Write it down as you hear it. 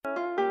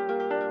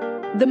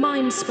The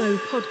Mindspo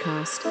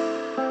Podcast.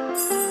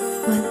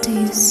 What do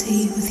you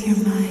see with your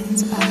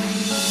mind's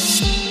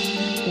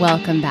eye?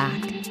 Welcome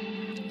back.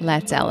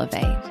 Let's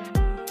elevate.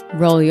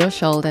 Roll your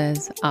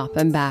shoulders up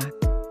and back.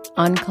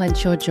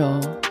 Unclench your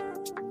jaw.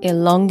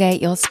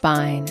 Elongate your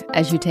spine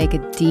as you take a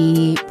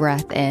deep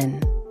breath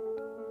in.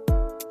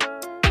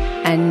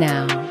 And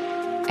now,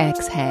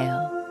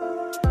 exhale.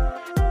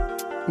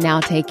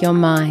 Now take your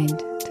mind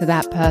to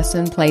that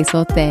person, place,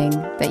 or thing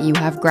that you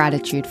have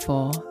gratitude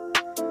for,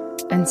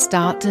 and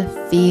start to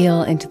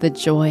feel into the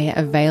joy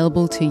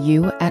available to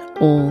you at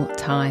all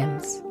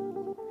times.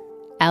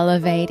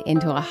 Elevate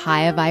into a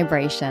higher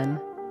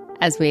vibration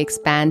as we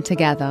expand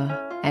together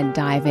and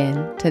dive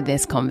into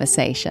this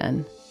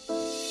conversation.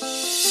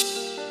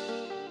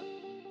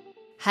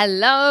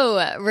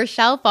 Hello,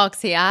 Rochelle Fox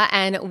here,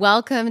 and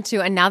welcome to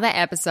another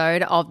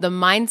episode of the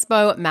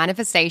Mindspo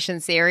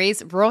Manifestation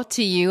Series brought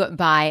to you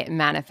by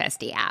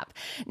Manifestie app.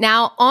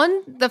 Now,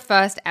 on the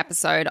first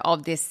episode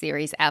of this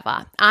series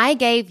ever, I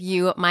gave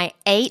you my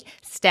 8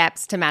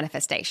 steps to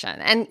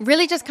manifestation and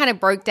really just kind of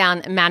broke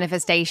down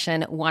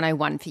Manifestation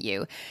 101 for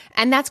you.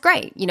 And that's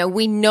great. You know,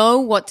 we know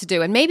what to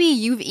do. And maybe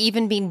you've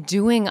even been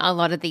doing a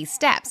lot of these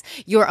steps.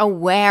 You're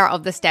aware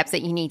of the steps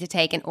that you need to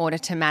take in order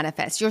to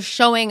manifest. You're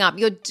showing up,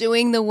 you're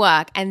doing the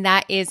work, and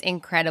that is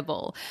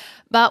incredible.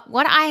 But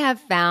what I have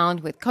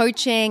found with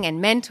coaching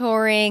and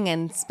mentoring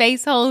and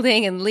space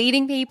holding and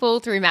leading people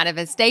through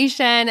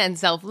manifestation and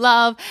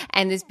self-love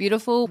and this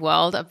beautiful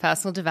world of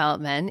personal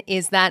development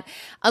is that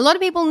a lot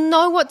of people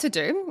know what to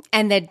do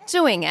and they're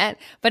doing it,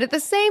 but at the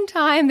same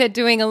time, they're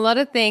doing a lot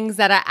of things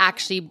that are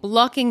actually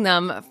blocking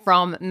them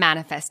from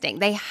manifesting.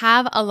 They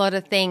have a lot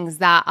of things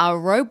that are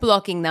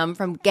roadblocking them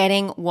from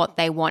getting what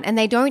they want, and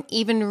they don't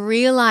even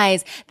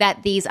realize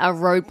that these are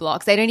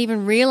roadblocks. They don't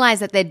even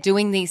realize that they're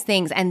doing these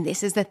things, and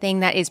this is the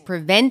thing that is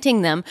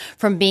preventing them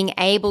from being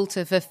able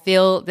to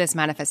fulfill this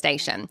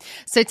manifestation.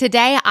 So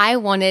today I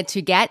wanted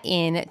to get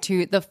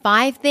into the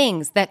 5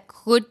 things that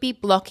could be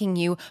blocking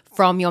you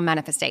from your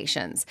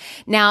manifestations.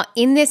 Now,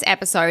 in this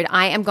episode,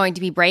 I am going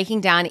to be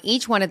breaking down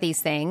each one of these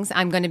things.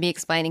 I'm going to be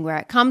explaining where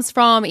it comes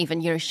from,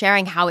 even,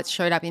 sharing how it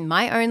showed up in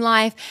my own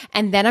life.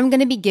 And then I'm going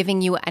to be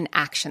giving you an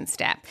action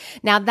step.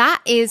 Now,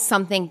 that is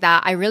something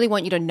that I really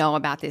want you to know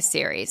about this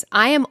series.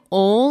 I am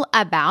all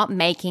about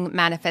making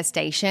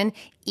manifestation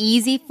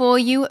easy for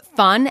you,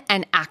 fun,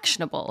 and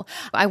actionable.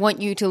 I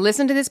want you to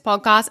listen to this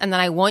podcast, and then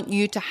I want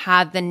you to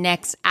have the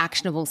next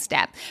actionable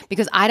step,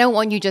 because I don't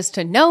want you just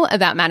to know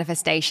about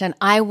manifestation.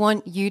 I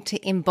want you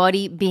to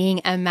embody being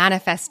a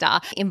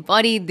manifester,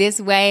 embody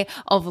this way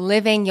of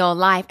living your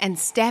life, and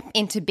step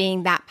into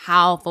being that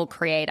powerful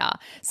creator.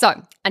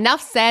 So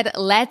enough said,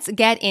 let's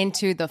get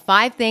into the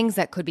 5 things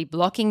that could be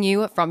blocking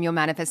you from your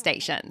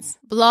manifestations.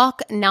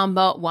 Block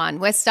number 1.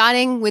 We're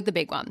starting with the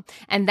big one,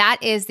 and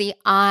that is the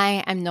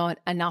I am not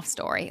enough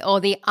story, or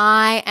the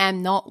I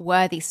am not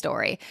worthy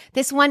story.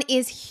 This one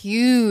is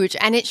huge,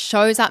 and it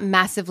shows up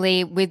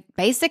massively with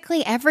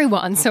basically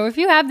everyone. So if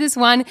you have this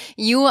one,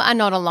 you are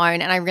not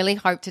alone, and I really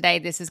hope today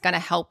this is going to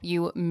help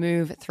you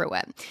move through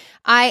it.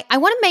 I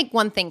want to make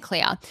one thing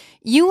clear.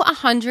 You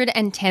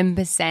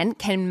 110%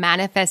 can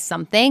manifest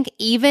something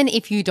even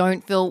if you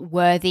don't feel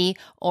worthy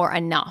or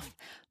enough.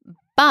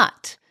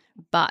 But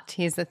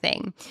here's the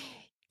thing.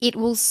 It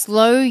will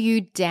slow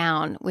you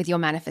down with your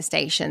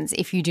manifestations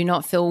if you do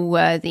not feel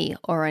worthy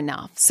or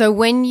enough. So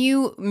when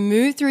you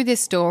move through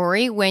this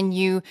story, when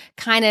you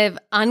kind of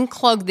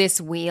unclog this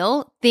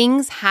wheel,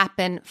 things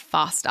happen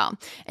faster.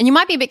 And you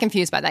might be a bit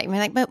confused by that. You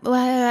might be like, but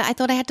I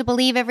thought I had to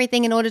believe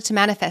everything in order to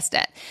manifest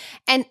it.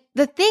 And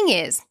the thing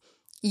is,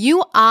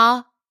 you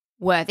are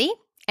worthy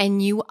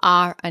and you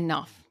are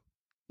enough.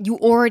 You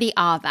already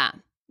are that.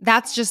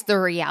 That's just the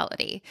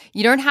reality.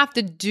 You don't have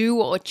to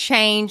do or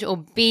change or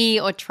be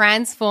or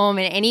transform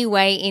in any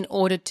way in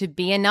order to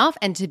be enough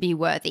and to be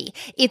worthy.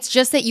 It's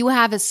just that you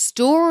have a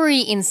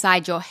story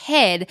inside your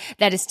head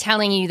that is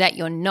telling you that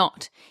you're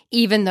not,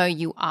 even though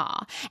you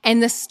are.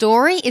 And the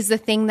story is the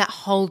thing that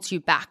holds you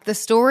back. The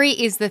story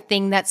is the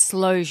thing that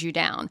slows you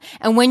down.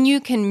 And when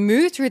you can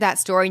move through that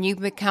story and you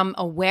become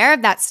aware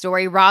of that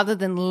story rather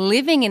than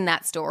living in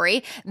that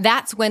story,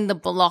 that's when the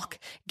block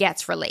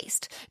gets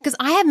released. Because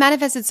I have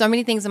manifested so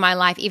many things in my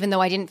life, even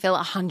though I didn't feel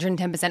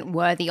 110%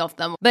 worthy of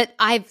them, but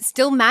I've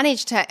still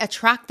managed to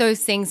attract those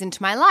things into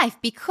my life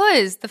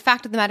because the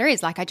fact of the matter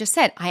is, like I just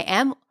said, I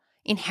am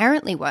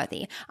inherently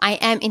worthy. I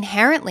am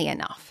inherently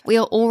enough. We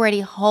are already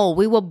whole.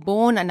 We were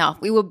born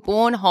enough. We were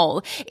born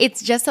whole.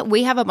 It's just that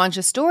we have a bunch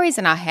of stories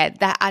in our head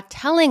that are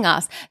telling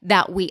us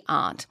that we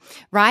aren't,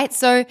 right?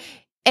 So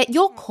at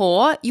your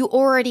core, you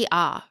already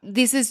are.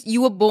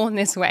 You were born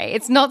this way.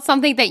 It's not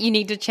something that you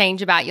need to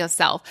change about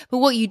yourself. But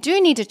what you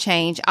do need to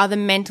change are the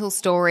mental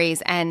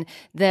stories and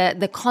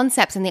the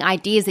concepts and the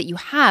ideas that you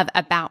have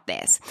about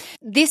this.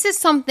 This is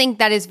something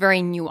that is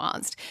very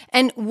nuanced.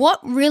 And what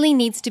really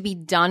needs to be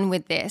done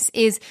with this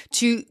is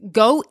to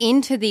go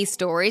into these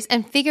stories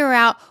and figure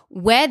out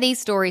where these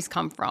stories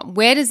come from.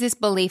 Where does this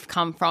belief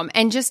come from?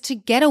 And just to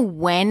get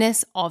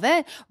awareness of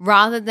it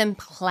rather than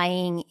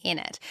playing in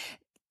it.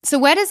 So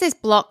where does this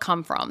block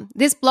come from?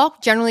 This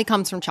block generally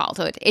comes from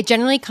childhood. It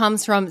generally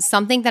comes from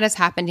something that has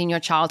happened in your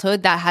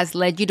childhood that has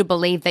led you to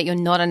believe that you're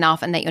not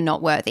enough and that you're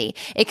not worthy.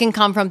 It can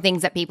come from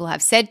things that people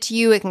have said to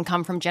you. It can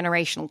come from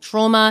generational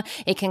trauma.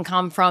 It can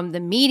come from the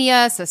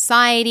media,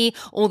 society,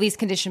 all these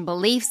conditioned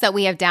beliefs that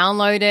we have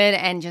downloaded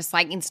and just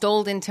like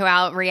installed into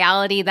our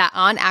reality that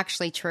aren't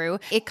actually true.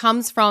 It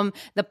comes from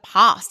the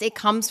past. It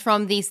comes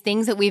from these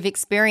things that we've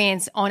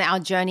experienced on our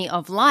journey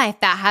of life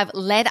that have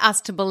led us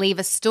to believe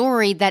a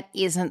story that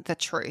isn't the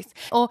truth.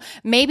 Or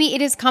maybe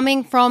it is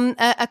coming from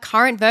a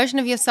current version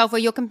of yourself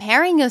where you're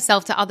comparing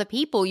yourself to other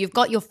people. You've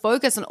got your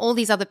focus on all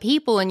these other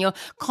people and you're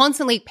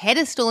constantly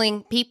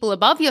pedestaling people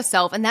above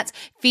yourself. And that's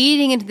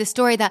feeding into the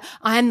story that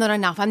I'm not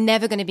enough. I'm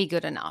never going to be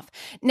good enough.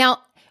 Now,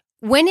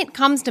 when it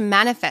comes to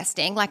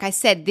manifesting, like I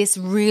said, this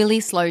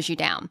really slows you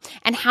down.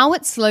 And how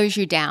it slows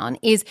you down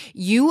is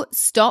you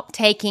stop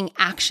taking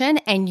action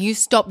and you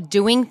stop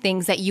doing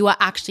things that you are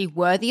actually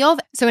worthy of.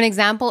 So an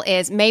example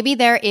is maybe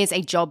there is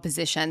a job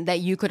position that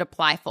you could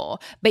apply for,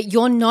 but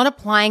you're not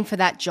applying for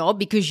that job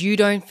because you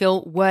don't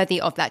feel worthy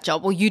of that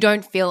job or you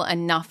don't feel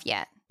enough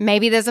yet.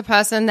 Maybe there's a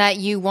person that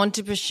you want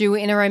to pursue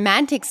in a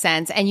romantic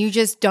sense and you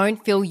just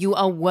don't feel you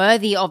are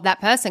worthy of that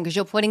person because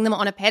you're putting them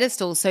on a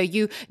pedestal. So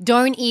you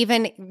don't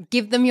even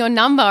give them your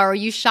number or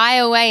you shy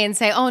away and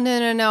say, oh,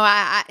 no,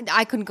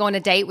 I couldn't go on a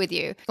date with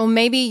you. Or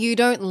maybe you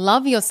don't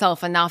love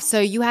yourself enough. So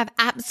you have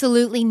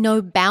absolutely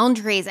no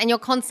boundaries and you're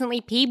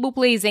constantly people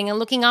pleasing and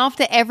looking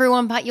after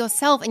everyone but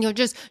yourself. And you're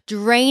just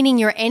draining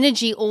your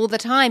energy all the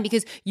time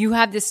because you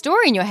have this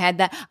story in your head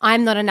that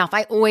I'm not enough.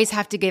 I always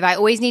have to give. I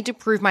always need to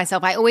prove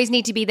myself. I always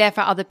need to be there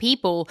for other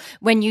people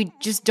when you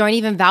just don't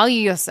even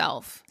value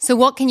yourself. So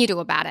what can you do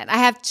about it? I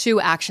have 2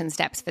 action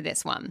steps for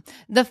this one.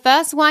 The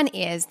first one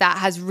is that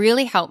has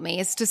really helped me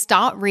is to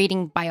start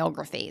reading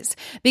biographies,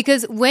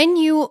 because when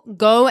you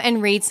go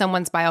and read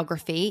someone's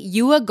biography,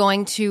 you are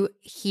going to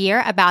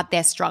hear about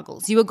their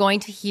struggles. You are going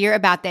to hear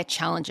about their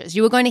challenges.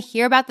 You are going to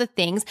hear about the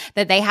things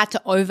that they had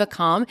to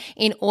overcome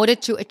in order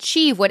to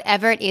achieve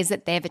whatever it is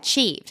that they've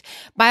achieved.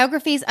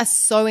 Biographies are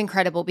so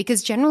incredible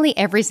because generally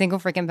every single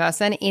freaking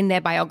person in their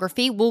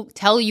biography will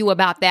tell you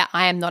about their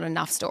I am not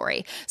enough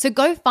story. So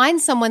go find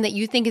someone that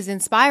you think is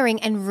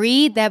inspiring and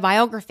read their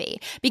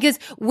biography. Because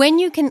when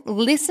you can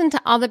listen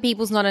to other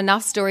people's not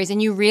enough stories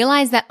and you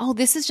realize that, oh,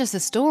 this is just a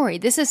story.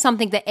 This is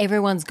something that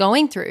everyone's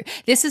going through.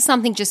 This is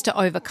something just to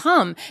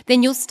overcome.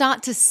 Then you'll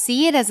start to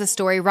see it as a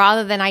story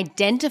rather than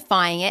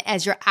identifying it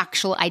as your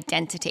actual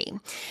identity.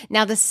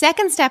 Now, the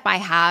second step I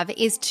have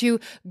is to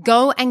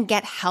go and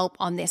get help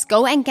on this.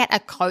 Go and get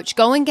a coach.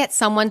 Go and get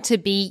someone to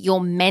be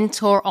your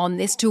mentor on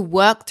this, to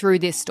work through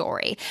this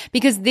story,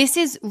 because this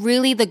is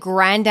really the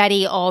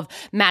granddaddy of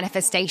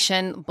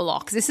manifestation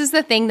blocks. This is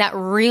the thing that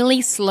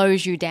really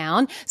slows you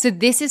down. So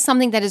this is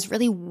something that is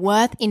really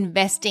worth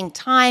investing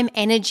time,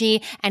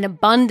 energy, and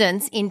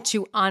abundance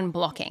into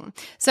unblocking.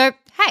 So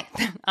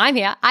hey, I'm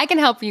here. I can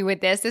help you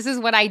with this. This is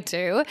what I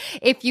do.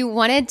 If you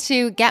wanted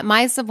to get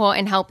my support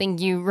in helping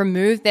you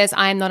remove this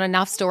I am not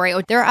enough story,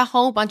 or there are a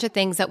whole bunch of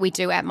things that we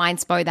do at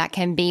Mindspo that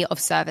can be of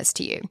service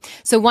to you.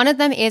 So one of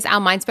them is our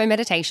Mindspo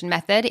meditation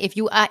method. If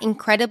you are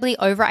incredibly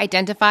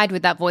over-identified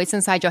with that voice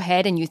inside your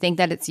head and you think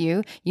that it's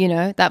you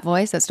know, that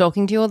voice that's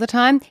talking to you all the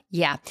time,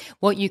 yeah,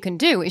 what you can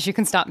do is you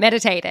can start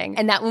meditating,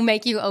 and that will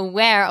make you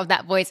aware of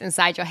that voice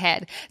inside your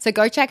head. So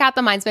go check out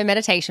the Mindspo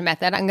meditation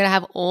method. I'm going to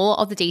have all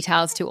of the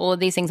details to all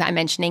of these things that I'm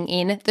mentioning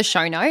in the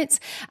show notes.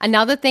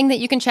 Another thing that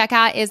you can check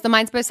out is the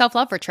Mindspo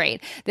Self-Love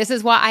Retreat. This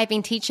is what I've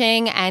been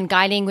teaching and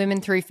guiding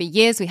women through for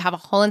years. We have a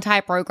whole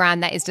entire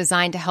program that is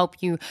designed to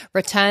help you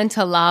return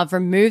to love,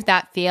 remove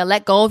that fear,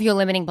 let go of your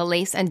limiting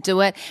beliefs, and do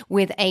it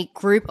with a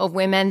group of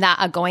women that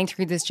are going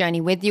through this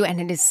journey with you.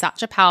 And it is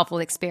such a powerful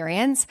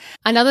experience.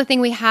 Another thing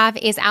we have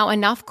is our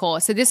Enough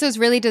course. So this was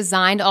really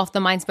designed off the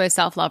Mindspo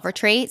Self-Love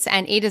Retreats,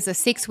 and it is a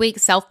 6-week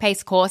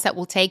self-paced course that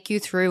will take you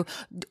through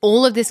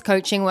all of this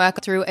coaching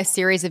work through a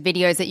series of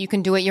videos that you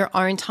can do at your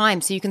own time,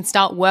 so you can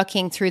start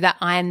working through that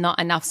I am not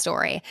enough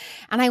story.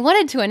 And I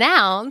wanted to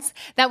announce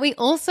that we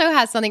also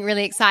have something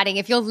really exciting.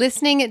 If you're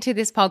listening to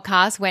this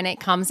podcast when it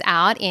comes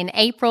out in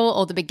April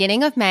or the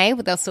beginning of May,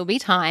 but there'll still be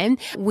time,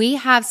 we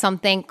have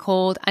something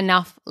called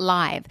Enough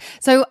Live.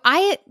 So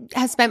I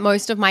have spent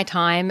most of my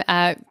time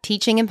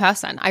teaching in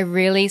person. I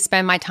really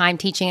spend my time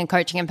teaching and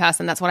coaching in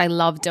person. That's what I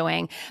love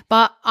doing.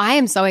 But I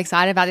am so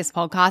excited about this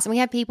podcast, and we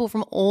have people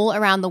from all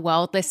around the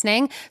world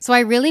listening. So I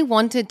really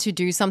wanted to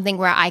do something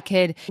where I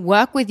could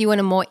work with you on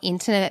a more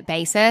intimate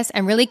basis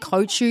and really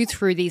coach you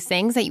through these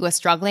things that you are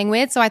struggling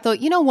with. So I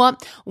thought, you know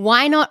what?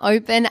 Why not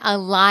open a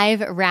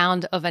live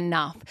round of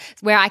Enough,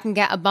 where I can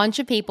get a bunch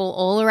of people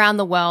all around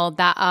the world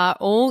that are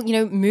all,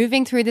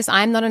 moving through this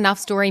I'm not enough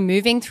story,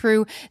 moving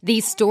through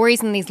these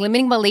stories and these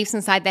limiting beliefs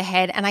inside their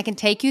head. And I can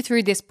take you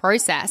through this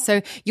process.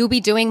 So you'll be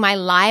doing my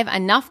live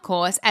Enough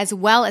course, as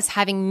well as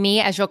having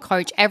me as your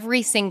coach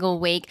every single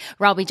week,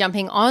 where I'll be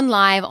jumping on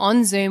live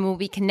on Zoom. We'll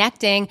be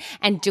connecting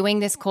and doing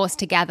this course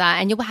together,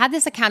 and you'll have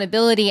this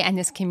accountability and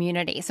this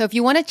community. So if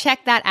you want to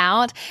check that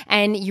out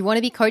and you want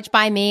to be coached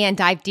by me and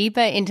dive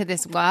deeper into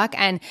this work,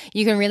 and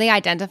you can really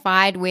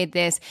identify with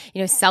this,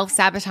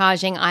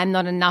 self-sabotaging, I'm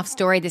not enough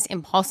story, this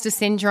imposter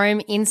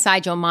syndrome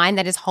inside your mind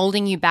that is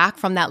holding you back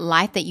from that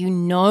life that you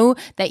know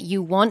that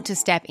you want to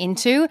step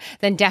into,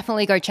 then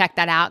definitely go check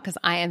that out because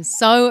I am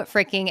so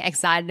freaking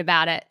excited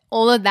about it.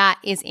 All of that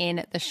is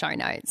in the show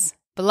notes.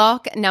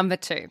 Block number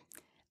 2.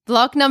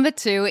 Block number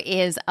 2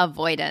 is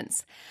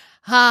avoidance.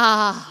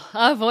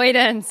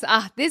 Avoidance.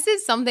 This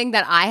is something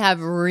that I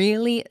have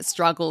really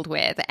struggled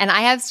with, and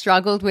I have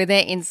struggled with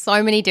it in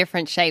so many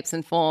different shapes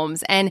and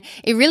forms. And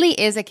it really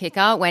is a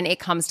kicker when it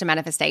comes to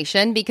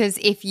manifestation, because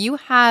if you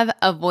have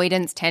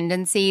avoidance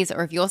tendencies,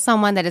 or if you're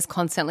someone that is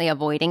constantly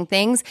avoiding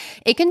things,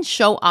 it can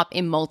show up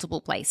in multiple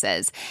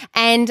places.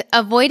 And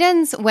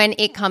avoidance, when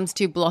it comes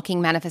to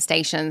blocking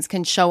manifestations,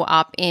 can show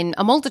up in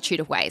a multitude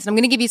of ways. I'm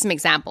going to give you some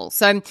examples.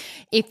 So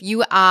if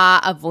you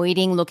are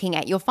avoiding looking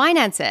at your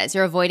finances,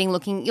 you're avoiding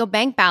looking at your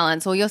bank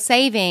balance or your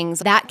savings,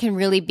 that can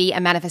really be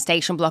a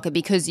manifestation blocker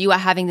because you are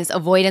having this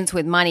avoidance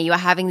with money. You are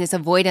having this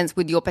avoidance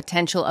with your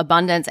potential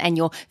abundance and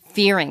you're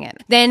fearing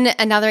it. Then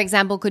another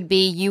example could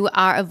be you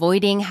are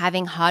avoiding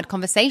having hard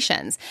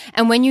conversations.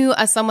 And when you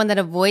are someone that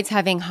avoids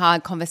having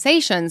hard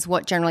conversations,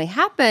 what generally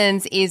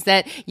happens is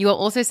that you are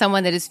also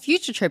someone that is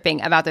future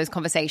tripping about those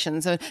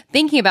conversations or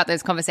thinking about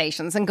those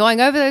conversations and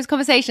going over those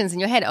conversations in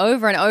your head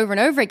over and over and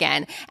over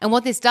again. And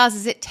what this does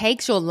is it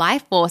takes your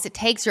life force, it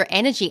takes your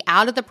energy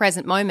out of the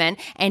present moment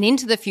and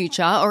into the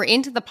future or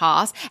into the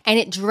past, and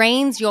it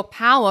drains your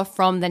power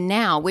from the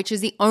now, which is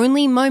the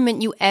only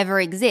moment you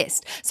ever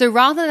exist. So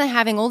rather than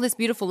having all this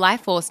beautiful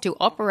life force to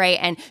operate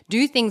and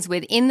do things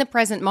within the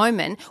present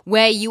moment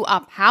where you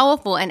are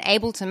powerful and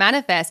able to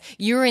manifest,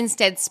 you're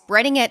instead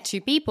spreading it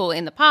to people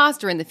in the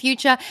past or in the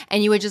future,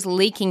 and you are just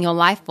leaking your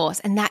life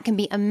force. And that can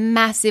be a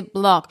massive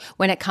block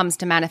when it comes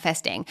to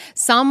manifesting.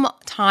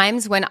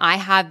 Sometimes when I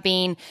have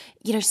been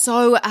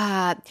so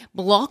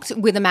blocked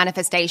with a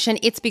manifestation,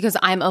 it's because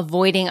I'm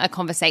avoiding a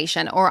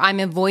conversation or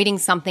I'm avoiding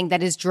something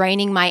that is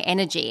draining my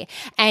energy.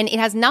 And it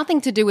has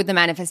nothing to do with the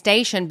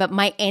manifestation, but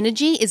my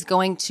energy is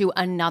going to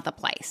another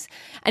place.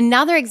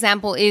 Another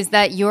example is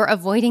that you're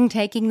avoiding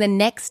taking the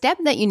next step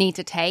that you need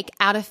to take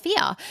out of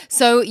fear.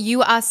 So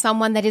you are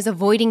someone that is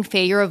avoiding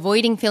fear. You're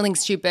avoiding feeling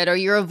stupid, or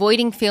you're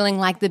avoiding feeling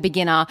like the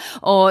beginner,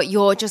 or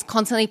you're just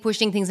constantly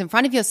pushing things in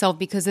front of yourself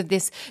because of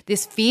this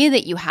fear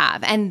that you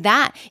have. And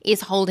that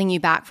is holding you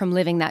back from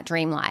living that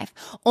dream life.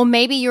 Or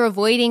maybe you're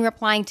avoiding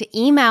replying to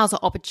emails or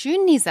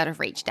opportunities that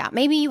have reached out.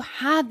 Maybe you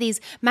have these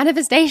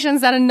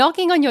manifestations that are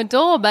knocking on your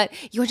door, but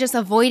you're just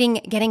avoiding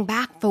getting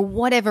back for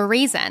whatever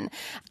reason.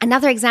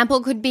 Another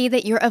example could be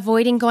that you're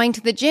avoiding going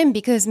to the gym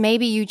because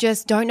maybe you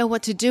just don't know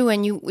what to do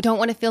and you don't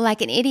want to feel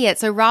like an idiot.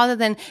 So rather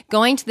than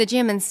going to the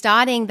gym and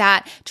starting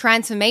that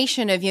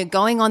transformation of you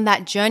going on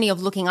that journey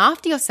of looking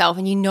after yourself,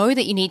 and you know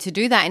that you need to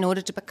do that in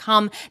order to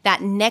become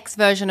that next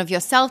version of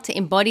yourself, to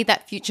embody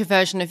that future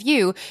version of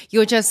you,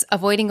 you're just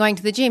avoiding going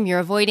to the gym. You're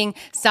avoiding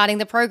starting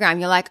the program.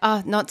 You're like,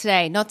 oh, not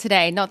today, not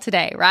today, not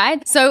today,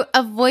 right? So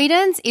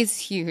avoidance is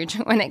huge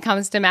when it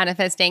comes to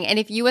manifesting. And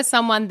if you are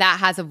someone that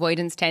has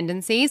avoidance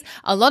tendencies,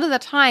 a lot of the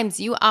times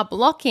you are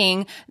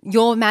blocking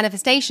your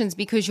manifestations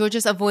because you're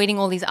just avoiding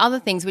all these other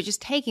things, which is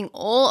taking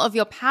all of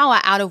your power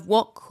out of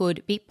what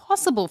could be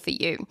possible for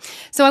you.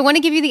 So I want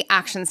to give you the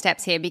action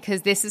steps here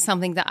because this is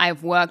something that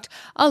I've worked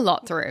a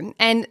lot through.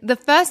 And the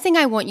first thing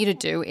I want you to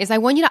do is I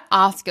want you to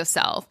ask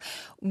yourself,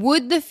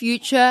 would the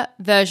future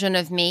version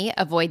of me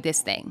avoid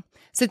this thing?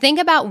 So think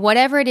about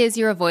whatever it is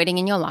you're avoiding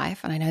in your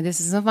life. And I know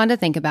this isn't fun to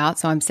think about,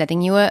 so I'm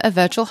setting you a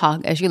virtual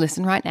hug as you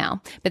listen right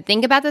now. But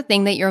think about the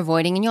thing that you're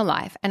avoiding in your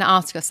life and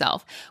ask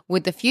yourself,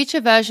 would the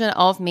future version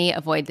of me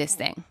avoid this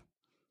thing?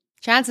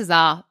 Chances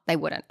are they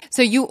wouldn't.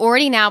 So you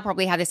already now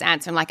probably have this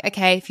answer. I'm like,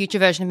 okay, future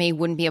version of me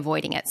wouldn't be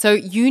avoiding it. So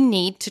you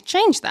need to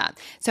change that.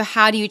 So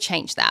how do you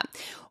change that?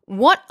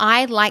 What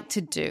I like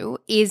to do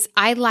is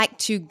I like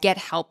to get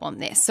help on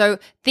this. So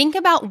think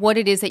about what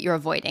it is that you're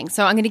avoiding.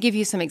 So I'm going to give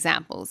you some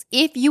examples.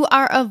 If you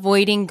are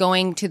avoiding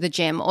going to the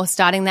gym or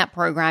starting that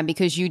program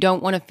because you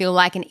don't want to feel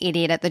like an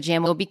idiot at the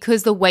gym or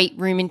because the weight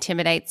room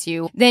intimidates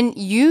you, then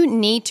you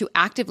need to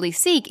actively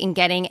seek in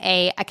getting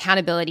a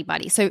accountability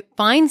buddy. So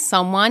find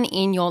someone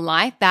in your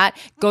life that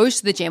goes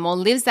to the gym or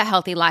lives that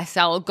healthy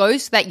lifestyle or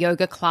goes to that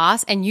yoga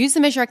class, and use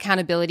them as your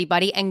accountability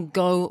buddy and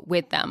go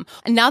with them.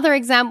 Another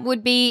example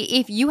would be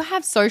if you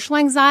have social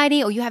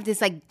anxiety or you have this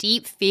like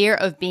deep fear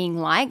of being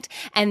liked,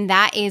 and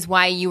that is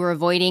why you were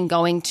avoiding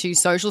going to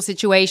social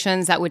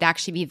situations that would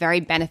actually be very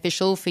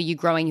beneficial for you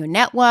growing your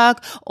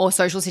network, or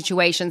social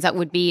situations that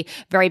would be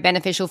very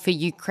beneficial for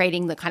you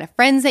creating the kind of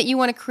friends that you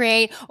want to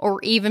create, or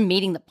even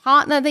meeting the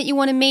partner that you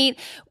want to meet.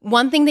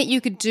 One thing that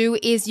you could do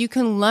is you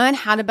can learn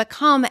how to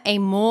become a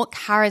more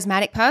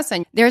charismatic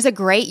person. There's a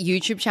great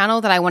YouTube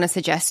channel that I want to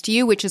suggest to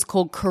you, which is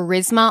called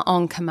Charisma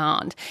on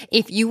Command.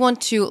 If you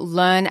want to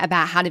learn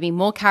about how to be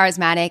more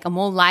charismatic, a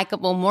more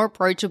likable, more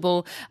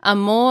approachable, a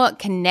more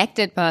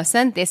connected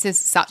person, this is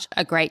such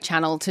a great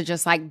channel to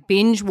just like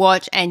binge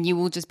watch and you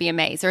will just be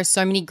amazed. There are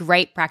so many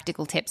great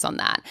practical tips on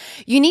that.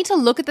 You need to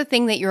look at the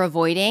thing that you're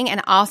avoiding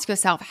and ask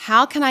yourself,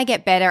 how can I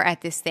get better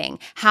at this thing?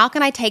 How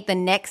can I take the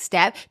next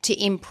step to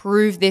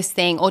improve this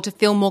thing or to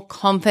feel more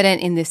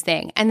confident in this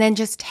thing? And then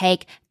just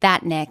take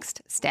that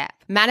next step.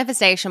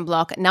 Manifestation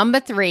block number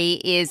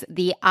 3 is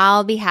the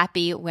I'll be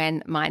happy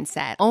when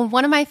mindset. Or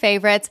one of my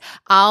favorites,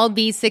 I'll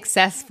be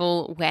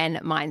successful when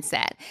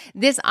mindset.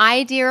 This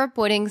idea of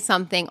putting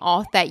something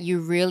off that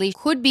you really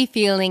could be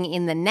feeling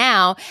in the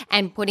now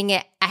and putting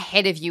it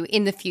ahead of you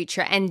in the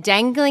future and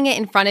dangling it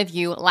in front of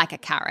you like a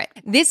carrot.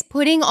 This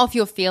putting off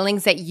your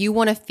feelings that you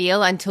want to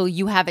feel until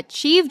you have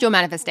achieved your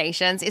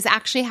manifestations is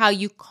actually how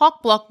you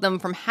cock block them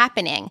from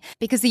happening,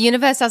 because the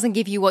universe doesn't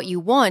give you what you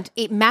want,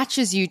 it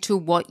matches you to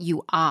what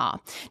you are.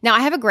 Now,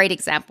 I have a great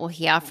example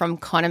here from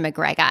Conor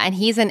McGregor, and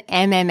he's an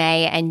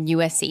MMA and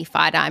UFC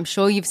fighter. I'm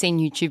sure you've seen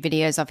YouTube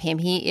videos of him.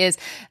 He is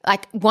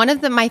like one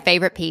of my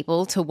favorite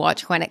people to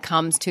watch when it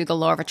comes to the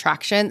law of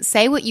attraction.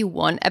 Say what you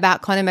want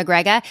about Conor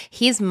McGregor,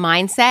 his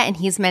mindset and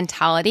his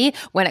mentality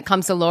when it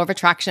comes to law of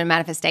attraction and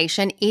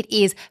manifestation, it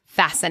is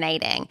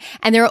fascinating.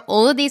 And there are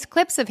all of these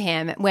clips of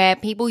him where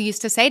people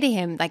used to say to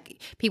him,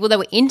 like people that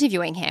were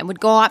interviewing him would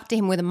go up to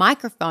him with a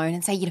microphone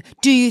and say,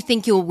 do you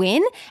think you'll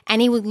win?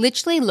 And he would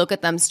literally look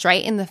at them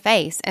straight in the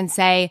face and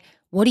say,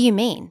 what do you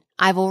mean?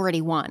 I've already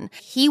won.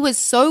 He was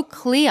so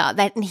clear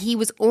that he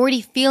was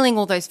already feeling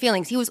all those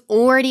feelings. He was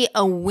already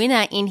a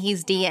winner in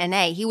his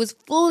DNA. He was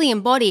fully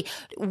embodied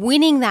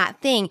winning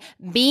that thing,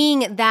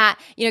 being that,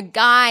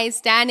 guy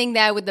standing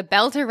there with the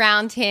belt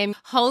around him,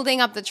 holding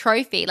up the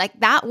trophy. Like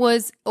that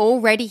was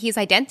already his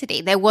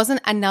identity. There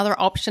wasn't another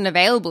option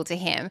available to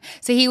him.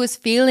 So he was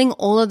feeling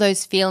all of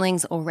those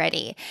feelings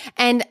already.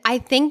 And I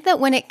think that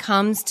when it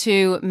comes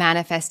to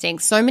manifesting,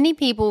 so many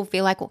people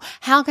feel like, well,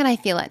 how can I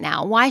feel it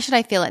now? Why should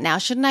I feel it now?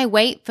 Shouldn't I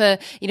wait for,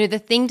 the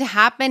thing to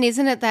happen?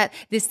 Isn't it that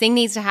this thing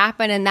needs to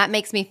happen and that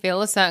makes me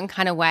feel a certain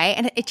kind of way?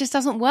 And it just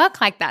doesn't work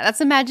like that. That's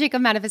the magic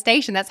of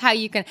manifestation. That's how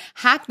you can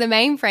hack the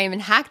mainframe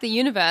and hack the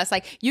universe.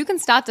 Like you can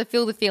start to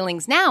feel the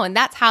feelings now, and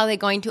that's how they're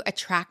going to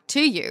attract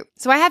to you.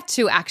 So I have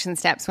 2 action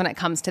steps when it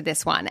comes to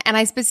this one. And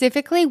I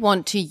specifically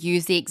want to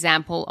use the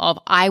example of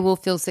I will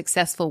feel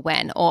successful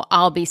when, or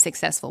I'll be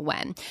successful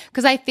when,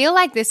 because I feel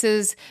like this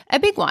is a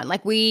big one.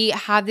 Like we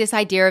have this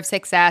idea of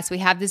success, we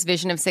have this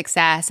vision of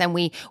success, and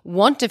we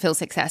want to feel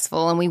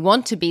successful and we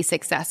want to be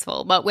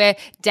successful, but we're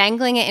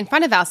dangling it in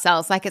front of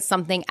ourselves like it's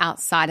something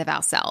outside of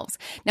ourselves.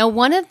 Now,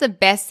 one of the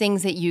best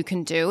things that you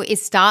can do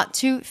is start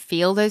to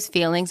feel those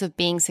feelings of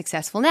being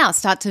successful now.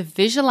 Start to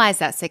visualize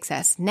that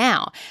success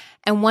now.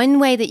 And one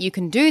way that you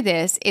can do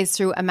this is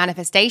through a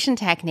manifestation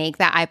technique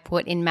that I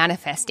put in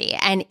Manifestie,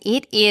 and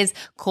it is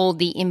called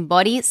the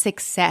Embody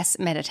Success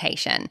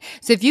Meditation.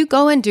 So if you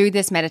go and do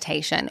this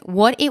meditation,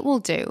 what it will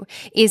do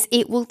is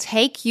it will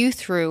take you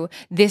through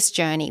this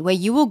journey where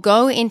you will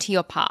go into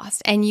your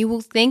past and you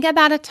will think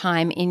about a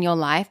time in your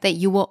life that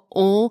you were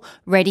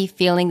already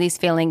feeling these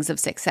feelings of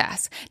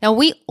success. Now,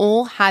 we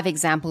all have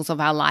examples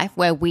of our life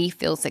where we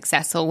feel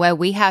successful, where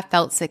we have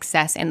felt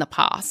success in the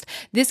past.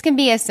 This can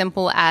be as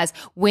simple as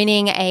winning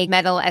a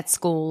medal at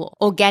school,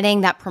 or getting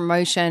that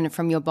promotion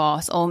from your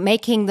boss, or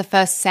making the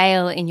first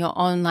sale in your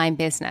online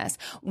business.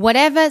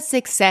 Whatever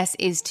success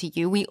is to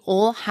you, we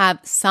all have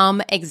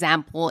some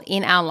example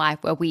in our life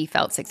where we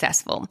felt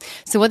successful.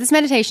 So what this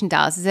meditation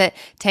does is it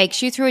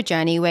takes you through a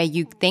journey where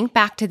you think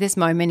back to this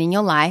moment in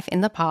your life in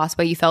the past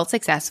where you felt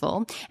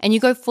successful, and you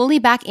go fully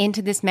back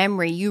into this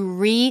memory. You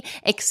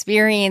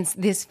re-experience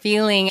this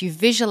feeling, you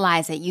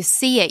visualize it, you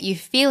see it, you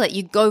feel it,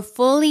 you go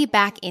fully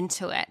back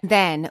into it.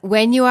 Then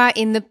when you are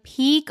in the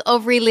peak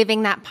of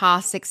reliving that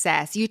past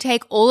success, you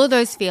take all of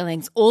those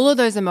feelings, all of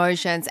those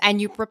emotions,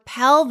 and you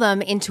propel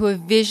them into a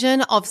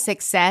vision of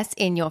success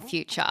in your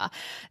future.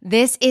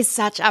 This is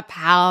such a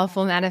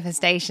powerful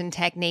manifestation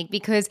technique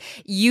because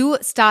you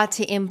start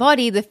to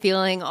embody the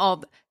feeling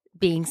of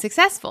being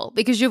successful,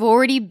 because you've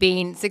already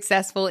been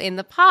successful in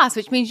the past,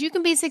 which means you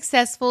can be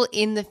successful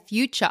in the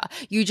future.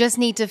 You just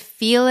need to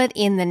feel it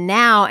in the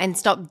now and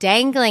stop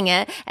dangling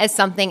it as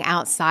something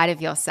outside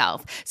of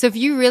yourself. So if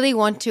you really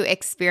want to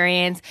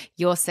experience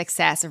your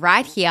success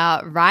right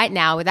here, right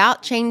now,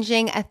 without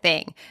changing a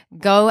thing,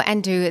 go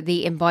and do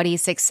the Embody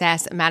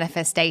Success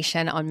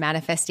Manifestation on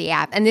Manifestie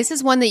app. And this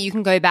is one that you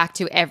can go back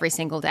to every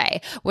single day.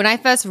 When I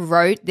first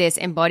wrote this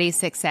Embody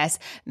Success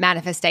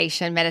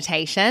Manifestation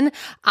meditation,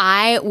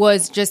 I was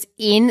just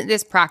in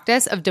this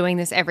practice of doing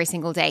this every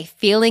single day,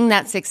 feeling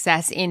that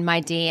success in my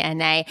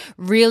DNA,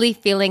 really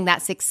feeling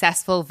that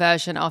successful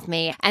version of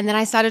me. And then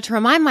I started to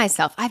remind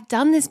myself, I've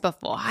done this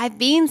before. I've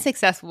been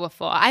successful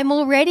before. I'm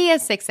already a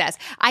success.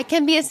 I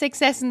can be a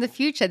success in the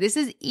future. This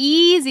is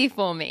easy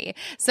for me.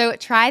 So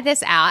try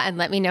this out and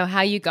let me know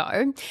how you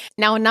go.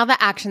 Now, another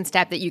action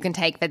step that you can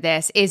take for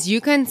this is you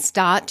can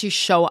start to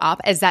show up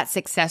as that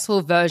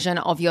successful version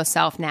of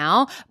yourself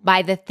now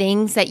by the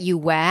things that you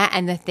wear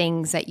and the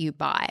things that you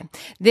buy. why.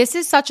 This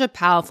is such a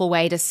powerful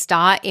way to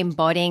start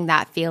embodying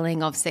that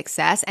feeling of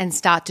success and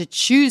start to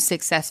choose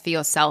success for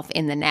yourself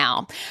in the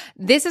now.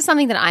 This is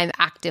something that I'm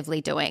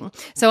actively doing.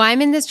 So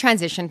I'm in this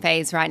transition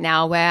phase right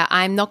now where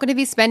I'm not going to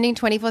be spending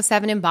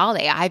 24/7 in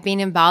Bali. I've been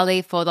in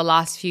Bali for the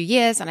last few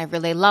years and I've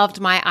really loved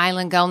my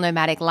island girl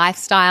nomadic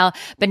lifestyle.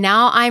 But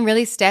now I'm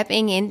really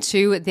stepping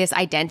into this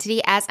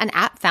identity as an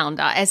app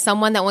founder, as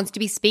someone that wants to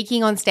be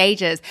speaking on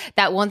stages,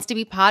 that wants to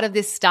be part of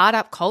this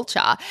startup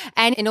culture.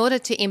 And in order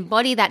to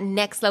embody that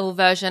next level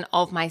version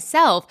of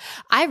myself,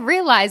 I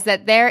realized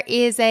that there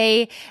is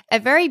a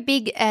very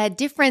big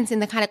difference in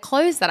the kind of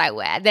clothes that I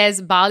wear.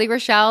 There's Bali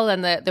Rochelle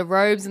and the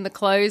robes and the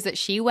clothes that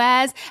she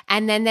wears.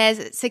 And then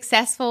there's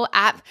successful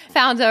app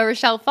founder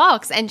Rochelle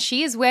Fox, and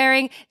she is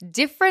wearing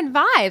different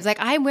vibes. Like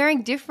I'm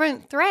wearing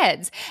different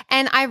threads.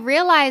 And I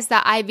realized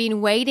that I've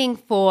been waiting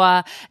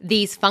for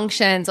these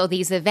functions or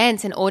these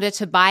events in order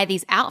to buy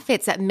these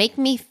outfits that make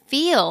me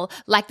feel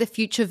like the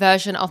future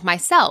version of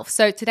myself.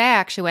 So today I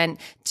actually went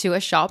to a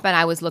shop and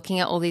I was looking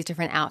at all these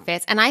different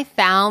outfits and I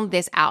found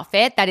this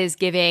outfit that is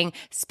giving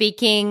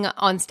speaking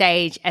on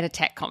stage at a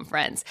tech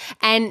conference,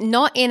 and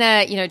not in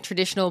a,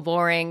 traditional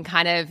boring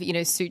kind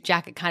of, suit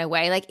jacket kind of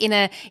way, like in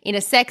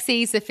a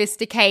sexy,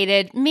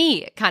 sophisticated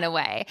me kind of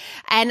way.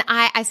 And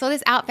I saw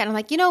this outfit and I'm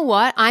like, you know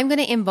what? I'm going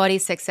to embody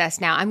success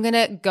now. I'm going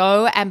to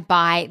go and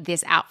buy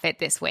this outfit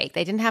this week.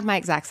 They didn't have my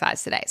exact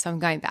size today, so I'm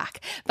going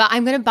back. But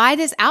I'm going to buy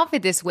this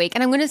outfit this week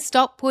and I'm going to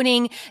stop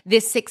putting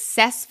this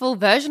successful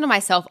version of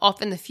myself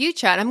off in the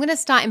future. And I'm going to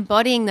start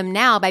embodying them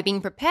now by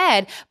being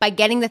prepared, by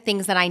getting the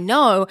things that I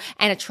know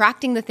and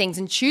attracting the things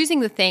and choosing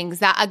the things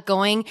that are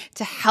going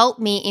to help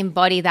me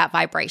embody that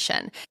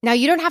vibration. Now,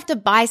 you don't have to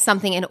buy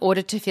something in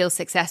order to feel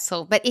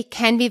successful, but it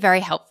can be very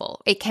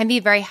helpful. It can be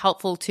very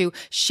helpful to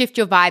shift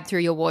your vibe through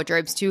your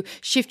wardrobes, to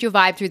shift your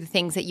vibe through the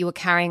things that you are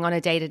carrying on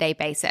a day-to-day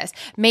basis.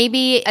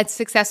 Maybe a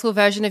successful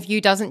version of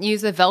you doesn't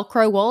use a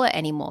Velcro wallet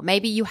anymore.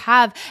 Maybe you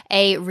have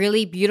a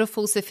really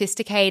beautiful,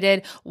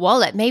 sophisticated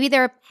wallet. Maybe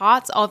there are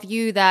parts of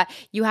you that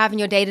you have in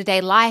your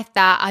day-to-day life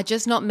that are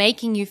just not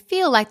making you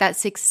feel like that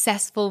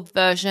successful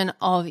version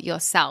of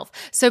yourself.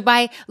 So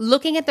by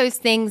looking at those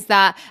things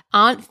that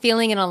aren't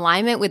feeling in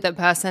alignment with the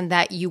person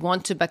that you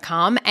want to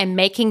become and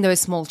making those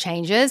small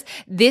changes,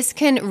 this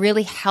can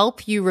really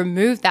help you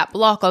remove that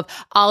block of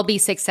I'll be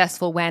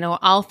successful when, or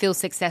I'll feel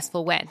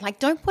successful when. Like,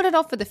 don't put it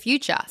off for the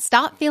future.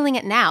 Start feeling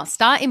it now.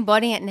 Start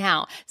embodying it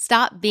now.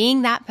 Start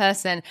being that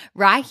person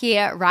right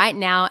here, right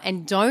now,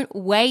 and don't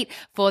wait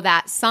for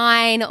that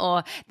sign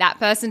or that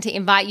person to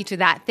invite you to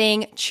that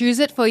thing. Choose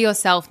it for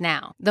yourself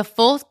now. The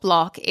fourth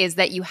block is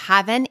that you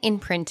haven't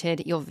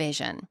imprinted your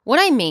vision. What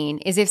I mean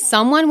is if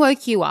someone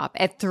woke you up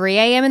at 3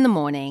 a.m. in the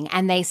morning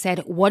and they said,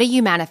 what are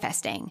you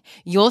manifesting?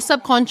 Your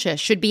subconscious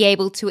should be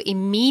able to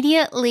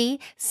immediately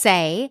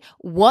say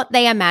what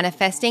they are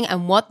manifesting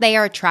and what they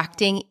are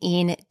attracting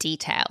in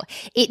detail.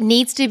 It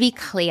needs to be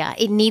clear.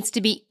 It needs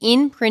to be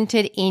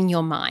imprinted in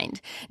your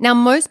mind. Now,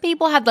 most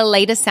people have the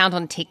latest sound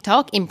on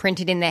TikTok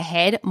imprinted in their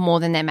head more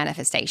than their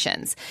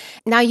manifestations.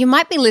 Now, you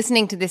might be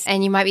listening to this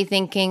and you might be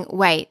thinking,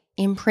 wait,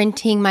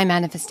 imprinting my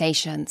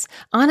manifestations.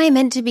 Aren't I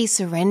meant to be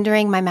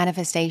surrendering my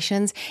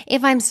manifestations?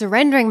 If I'm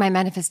surrendering my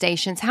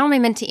manifestations, how am I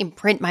meant to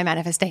imprint my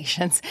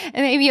manifestations?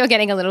 And maybe you're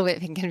getting a little bit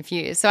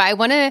confused. So I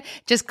want to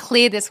just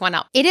clear this one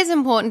up. It is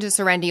important to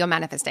surrender your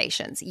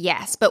manifestations,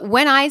 yes. But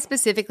when I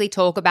specifically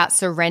talk about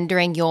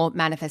surrendering your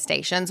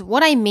manifestations,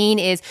 what I mean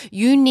is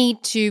you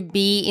need to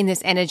be in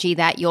this energy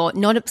that you're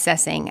not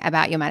obsessing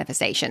about your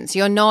manifestations.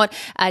 You're not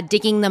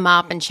digging them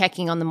up and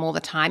checking on them all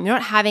the time. You're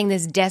not having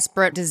this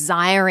desperate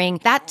desiring.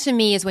 That to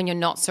me is when you're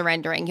not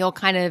surrendering. You're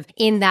kind of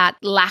in that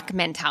lack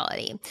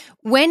mentality.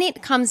 When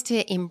it comes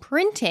to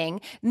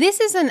imprinting, this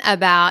isn't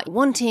about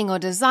wanting or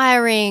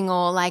desiring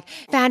or like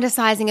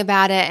fantasizing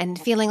about it and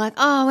feeling like,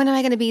 oh, when am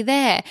I going to be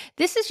there?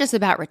 This is just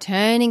about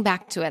returning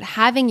back to it,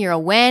 having your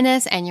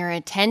awareness and your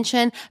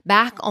attention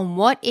back on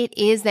what it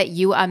is that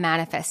you are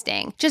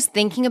manifesting. Just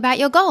thinking about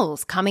your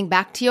goals, coming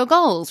back to your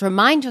goals.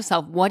 Remind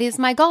yourself, what is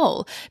my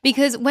goal?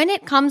 Because when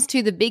it comes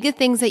to the bigger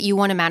things that you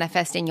want to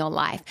manifest in your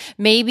life,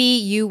 maybe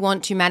you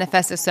want to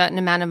manifest a certain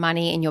amount of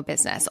money in your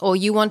business, or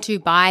you want to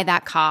buy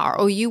that car,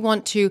 or you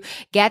want to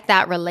get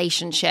that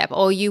relationship,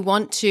 or you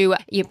want to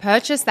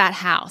purchase that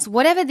house.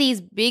 Whatever these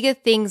bigger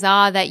things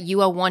are that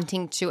you are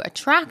wanting to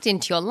attract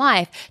into your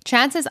life,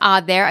 chances are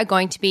there are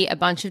going to be a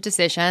bunch of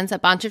decisions, a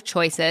bunch of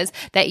choices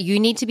that you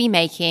need to be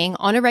making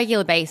on a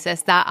regular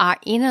basis that are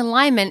in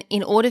alignment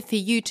in order for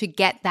you to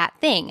get that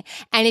thing.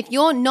 And if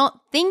you're not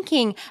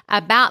thinking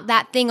about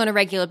that thing on a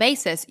regular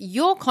basis,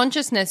 your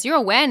consciousness, your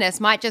awareness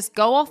might just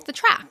go off the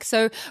track.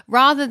 So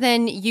rather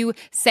than you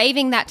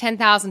saving that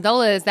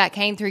 $10,000 that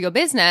came through your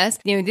business,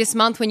 this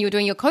month when you were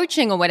doing your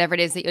coaching or whatever it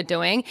is that you're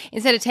doing,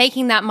 instead of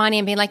taking that money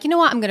and being like, you know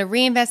what, I'm going to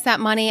reinvest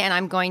that money and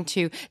I'm going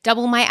to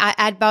double my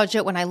ad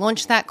budget when I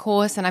launch that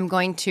course, and I'm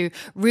going to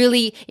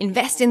really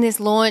invest in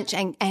this launch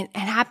and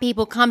have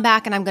people come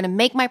back, and I'm going to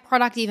make my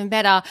product even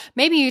better.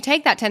 Maybe you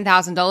take that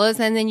 $10,000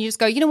 and then you just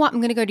go, you know what, I'm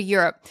going to go to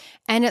Europe.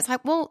 And it's like,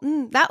 like,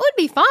 well, that would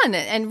be fun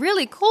and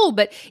really cool.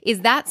 But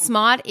is that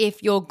smart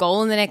if your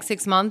goal in the next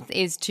 6 months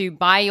is to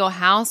buy your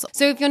house?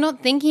 So if you're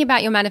not thinking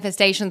about your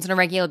manifestations on a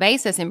regular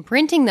basis,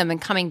 imprinting them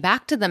and coming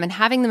back to them and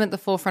having them at the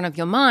forefront of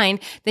your mind,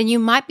 then you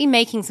might be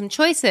making some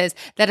choices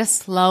that are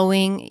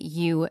slowing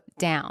you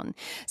down.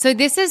 So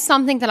this is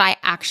something that I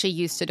actually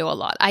used to do a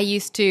lot. I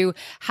used to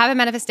have a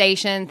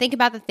manifestation, think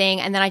about the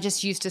thing, and then I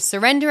just used to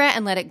surrender it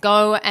and let it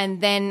go,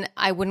 and then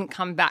I wouldn't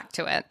come back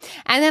to it.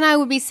 And then I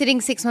would be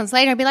sitting 6 months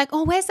later and be like,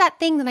 oh, where's that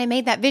thing that I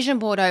made that vision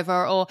board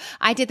over, or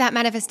I did that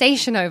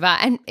manifestation over?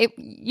 And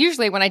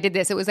usually when I did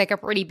this, it was like a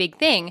pretty big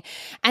thing.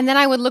 And then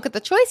I would look at the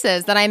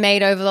choices that I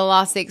made over the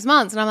last 6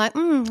 months, and I'm like,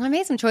 I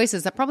made some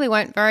choices that probably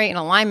weren't very in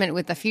alignment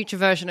with the future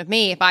version of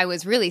me if I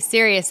was really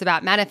serious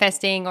about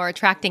manifesting or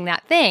attracting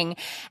that thing.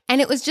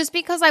 And it was just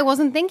because I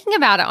wasn't thinking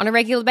about it on a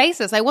regular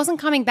basis. I wasn't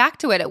coming back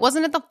to it. It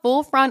wasn't at the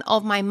forefront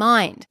of my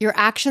mind. Your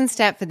action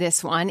step for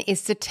this one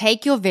is to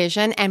take your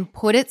vision and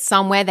put it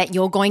somewhere that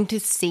you're going to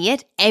see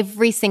it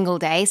every single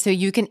day so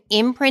you can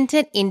imprint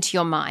it into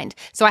your mind.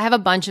 So I have a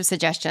bunch of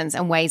suggestions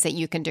and ways that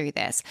you can do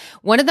this.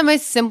 One of the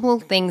most simple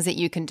things that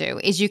you can do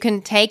is you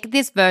can take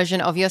this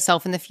version of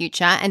yourself in the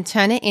future and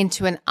turn it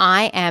into an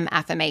I am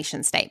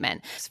affirmation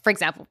statement. For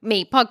example,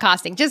 me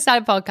podcasting, just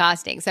started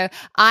podcasting. So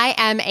I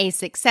am a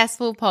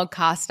successful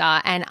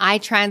podcaster and I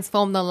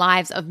transform the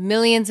lives of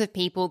millions of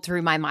people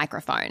through my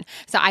microphone.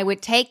 So I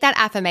would take that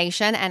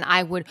affirmation and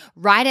I would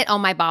write it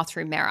on my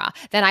bathroom mirror.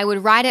 Then I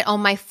would write it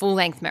on my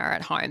full-length mirror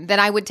at home. Then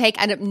I would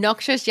take an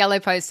obnoxious yellow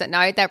Post-it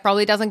note that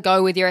probably doesn't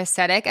go with your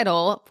aesthetic at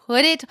all,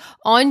 put it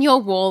on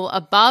your wall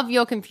above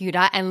your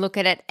computer and look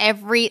at it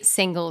every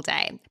single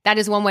day. That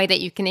is one way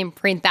that you can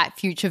imprint that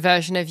future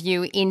version of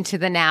you into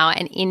the now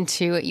and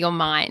into your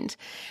mind.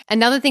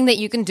 Another thing that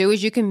you can do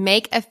is you can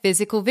make a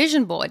physical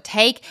vision board.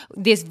 Take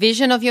this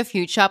vision of your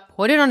future,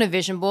 put it on a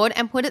vision board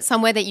and put it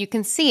somewhere that you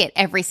can see it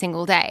every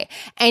single day.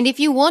 And if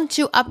you want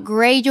to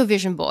upgrade your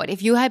vision board,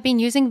 if you have been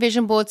using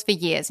vision boards for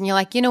years and you're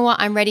like, you know what,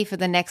 I'm ready for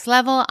the next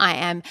level. I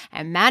am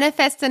a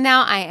manifestor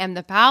now. I am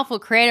the powerful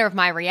creator of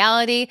my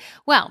reality.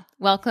 Well,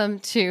 welcome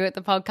to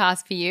the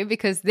podcast for you,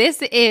 because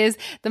this is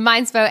the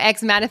Mindspo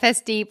X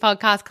Manifestie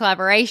podcast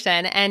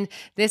collaboration. And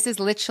this is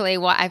literally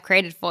what I've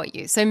created for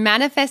you. So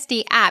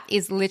Manifestie app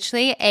is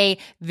literally a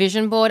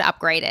vision board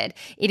upgraded.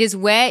 It is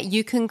where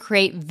you can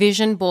create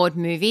vision board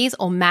movies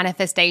or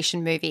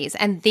manifestation movies.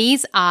 And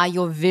these are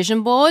your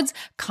vision boards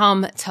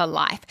come to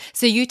life.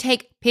 So you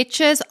take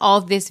pictures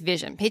of this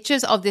vision,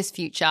 pictures of this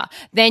future.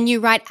 Then you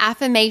write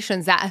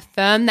affirmations that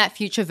affirm that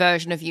future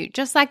version of you,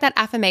 just like that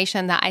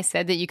affirmation that I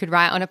said that you could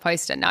write on a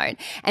Post-it note.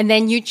 And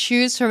then you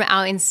choose from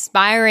our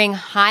inspiring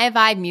high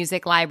vibe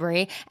music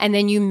library, and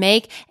then you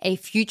make a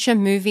future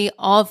movie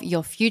of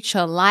your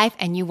future life,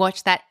 and you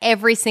watch that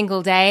every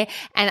single day.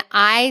 And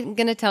I'm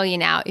going to tell you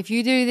now, if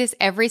you do this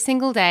every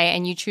single day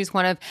and you choose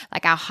one of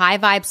like our high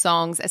vibe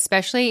songs,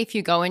 especially if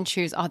you go and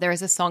choose, there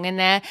is a song in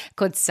there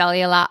called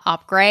Cellular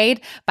Upgrade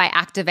by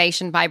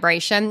Activation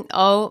Vibration.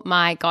 Oh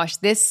my gosh,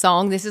 this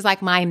song, this is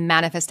like my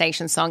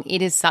manifestation song.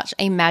 It is such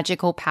a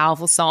magical,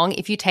 powerful song.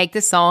 If you take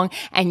this song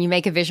and you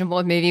make a vision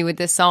board movie with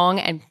this song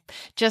and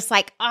just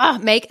like,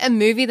 make a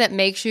movie that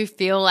makes you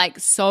feel like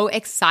so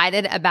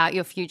excited about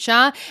your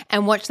future,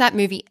 and watch that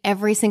movie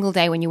every single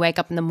day when you wake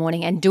up in the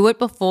morning, and do it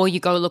before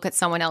you go look at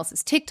someone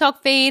else's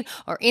TikTok feed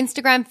or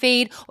Instagram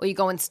feed, or you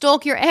go and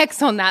stalk your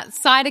ex on that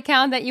side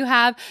account that you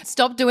have.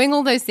 Stop doing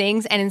all those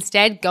things and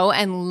instead go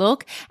and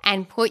look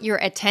and put your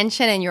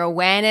attention and your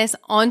awareness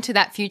onto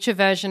that future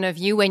version of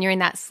you when you're in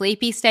that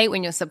sleepy state,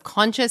 when your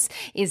subconscious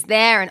is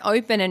there and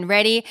open and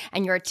ready,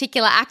 and your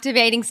reticular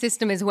activating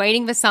system is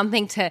waiting for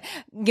something to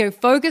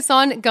focus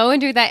on. Go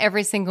and do that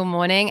every single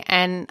morning.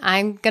 And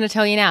I'm going to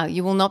tell you now,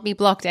 you will not be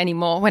blocked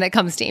anymore when it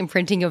comes to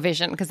imprinting your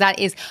vision, because that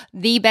is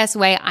the best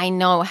way I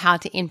know how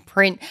to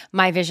imprint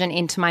my vision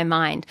into my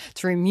mind,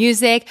 through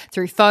music,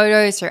 through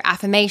photos, through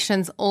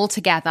affirmations, all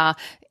together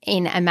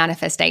in a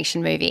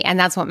manifestation movie. And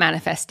that's what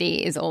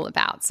Manifestie is all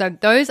about. So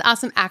those are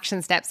some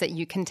action steps that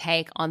you can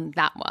take on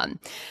that one.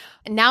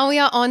 Now we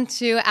are on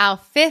to our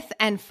fifth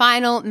and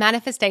final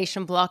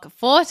manifestation block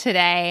for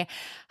today.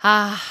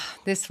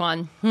 This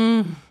one.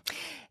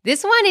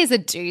 This one is a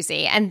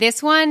doozy, and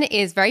this one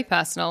is very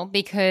personal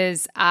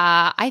because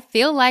I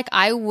feel like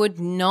I would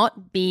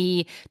not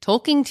be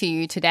talking to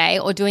you today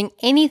or doing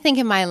anything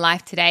in my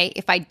life today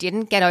if I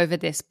didn't get over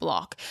this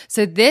block.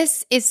 So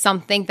this is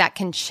something that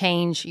can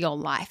change your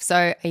life.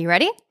 So are you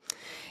ready?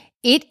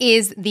 It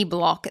is the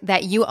block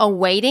that you are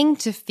waiting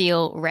to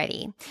feel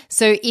ready.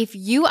 So if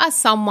you are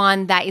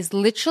someone that is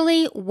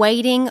literally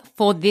waiting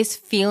for this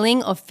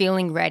feeling of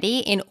feeling ready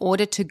in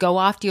order to go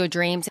after your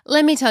dreams,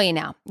 let me tell you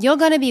now, you're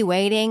going to be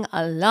waiting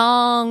a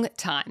long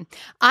time.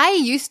 I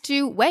used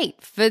to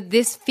wait for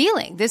this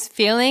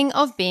feeling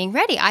of being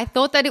ready. I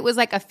thought that it was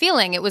like a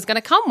feeling. It was going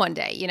to come one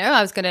day.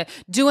 I was going to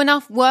do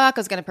enough work. I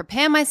was going to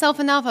prepare myself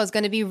enough. I was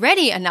going to be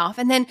ready enough.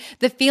 And then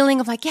the feeling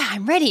of like, yeah,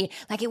 I'm ready.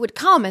 Like it would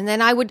come, and then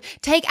I would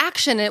take action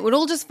and it would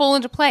all just fall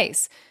into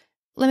place.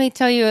 Let me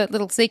tell you a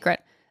little secret.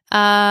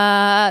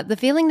 The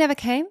feeling never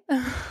came.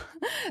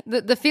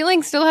 the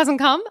feeling still hasn't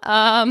come.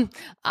 I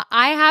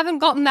haven't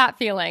gotten that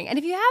feeling. And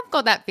if you have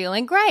got that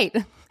feeling, great.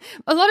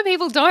 A lot of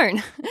people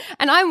don't.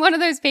 And I'm one of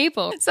those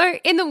people. So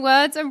in the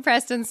words of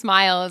Preston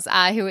Smiles,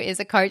 who is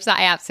a coach that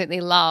I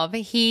absolutely love,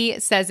 he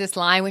says this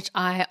line, which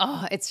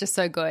it's just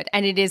so good.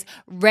 And it is,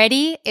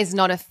 ready is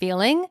not a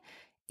feeling,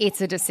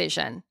 it's a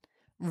decision.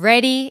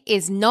 Ready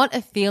is not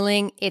a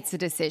feeling, it's a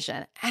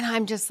decision. And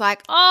I'm just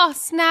like, oh,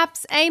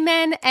 snaps,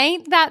 amen.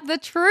 Ain't that the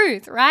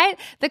truth, right?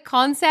 The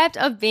concept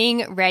of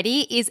being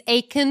ready is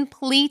a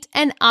complete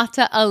and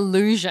utter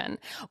illusion.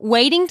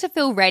 Waiting to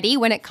feel ready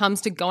when it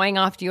comes to going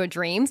after your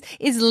dreams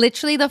is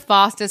literally the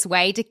fastest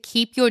way to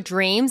keep your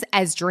dreams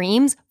as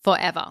dreams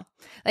forever.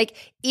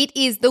 Like, it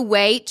is the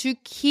way to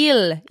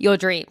kill your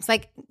dreams,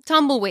 like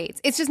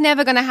tumbleweeds. It's just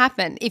never going to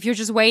happen if you're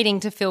just waiting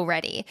to feel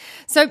ready.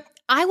 So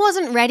I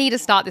wasn't ready to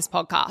start this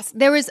podcast.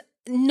 There is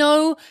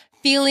no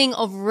feeling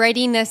of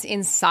readiness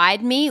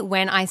inside me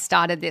when I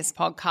started this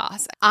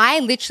podcast. I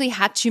literally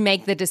had to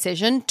make the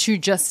decision to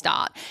just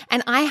start.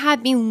 And I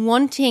had been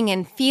wanting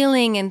and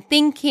feeling and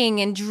thinking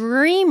and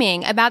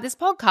dreaming about this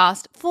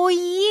podcast for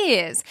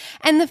years.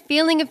 And the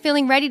feeling of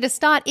feeling ready to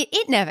start,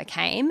 it never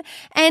came.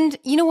 And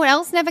you know what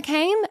else never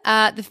came?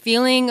 The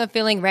feeling of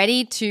feeling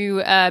ready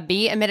to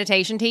be a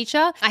meditation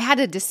teacher. I had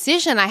a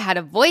decision, I had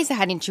a voice, I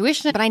had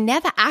intuition, but I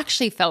never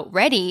actually felt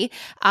ready.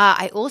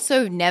 I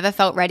also never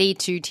felt ready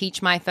to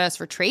teach my first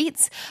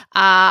retreats.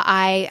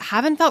 I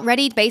haven't felt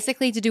ready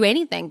basically to do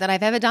anything that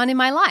I've ever done in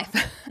my life.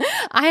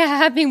 I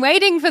have been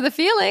waiting for the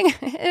feeling.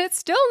 It's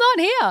still not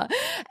here.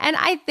 And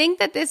I think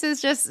that this is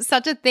just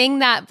such a thing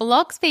that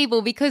blocks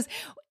people because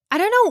I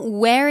don't know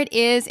where it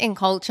is in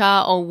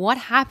culture or what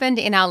happened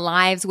in our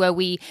lives where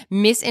we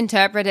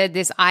misinterpreted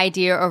this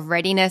idea of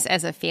readiness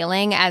as a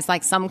feeling, as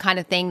like some kind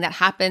of thing that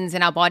happens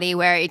in our body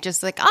where it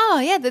just like, oh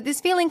yeah,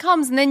 this feeling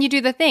comes and then you do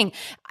the thing.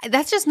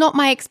 That's just not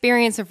my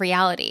experience of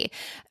reality.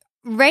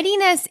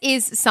 Readiness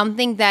is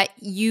something that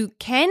you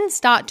can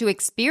start to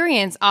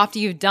experience after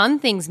you've done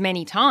things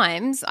many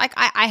times. Like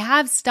I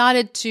have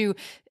started to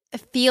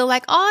feel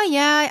like, oh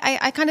yeah,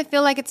 I kind of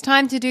feel like it's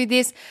time to do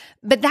this.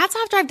 But that's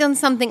after I've done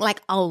something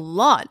like a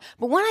lot.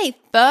 But when I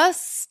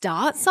first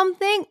start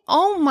something,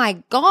 oh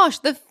my gosh,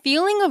 the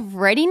feeling of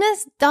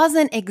readiness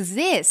doesn't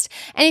exist.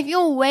 And if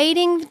you're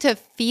waiting to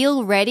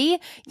feel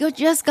ready, you're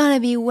just going to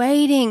be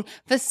waiting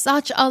for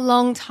such a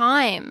long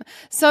time.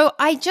 So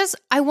I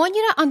want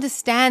you to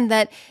understand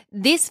that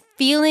this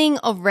feeling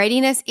of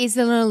readiness is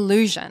an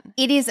illusion.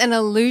 It is an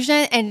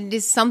illusion and it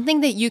is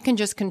something that you can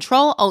just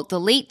control, alt,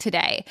 delete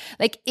today.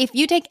 Like if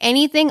you take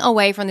anything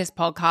away from this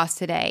podcast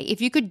today, if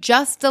you could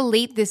just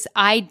delete this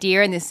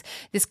idea and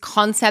this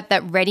concept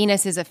that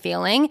readiness is a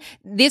feeling,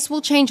 this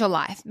will change your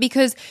life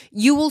because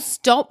you will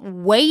stop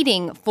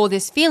waiting for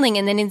this feeling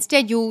and then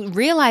instead you'll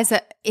realize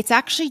that it's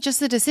actually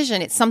just a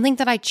decision. It's something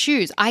that I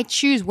choose. I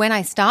choose when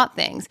I start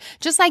things,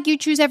 just like you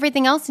choose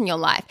everything else in your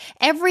life.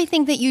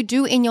 Everything that you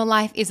do in your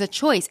life is a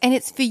choice and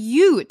it's for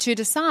you to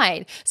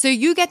decide. So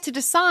you get to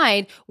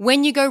decide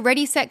when you go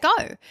ready, set,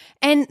 go.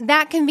 And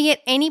that can be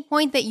at any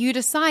point that you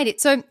decide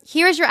it. So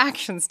here is your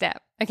action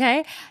step,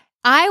 okay?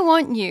 I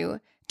want you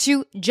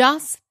to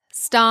just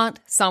start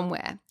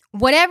somewhere.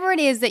 Whatever it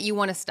is that you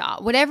want to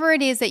start, whatever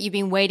it is that you've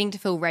been waiting to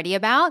feel ready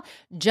about,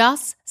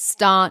 just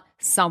start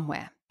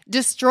somewhere.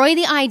 Destroy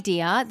the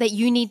idea that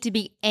you need to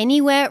be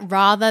anywhere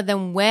rather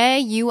than where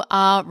you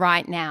are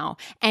right now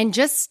and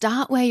just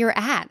start where you're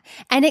at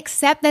and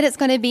accept that it's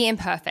going to be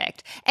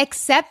imperfect.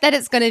 Accept that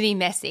it's going to be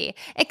messy.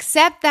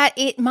 Accept that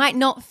it might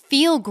not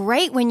feel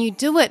great when you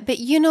do it, but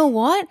you know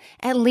what?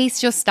 At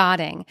least you're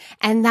starting.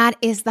 And that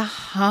is the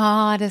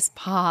hardest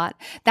part.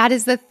 That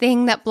is the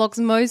thing that blocks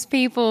most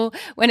people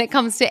when it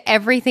comes to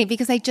everything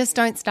because they just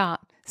don't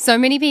start. So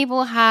many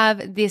people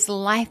have this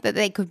life that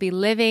they could be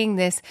living,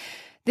 this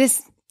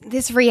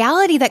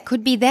reality that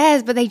could be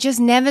theirs, but they just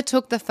never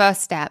took the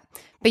first step.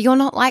 But you're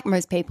not like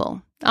most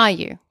people, are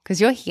you? Because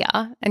you're here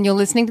and you're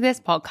listening to this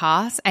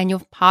podcast and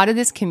you're part of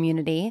this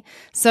community.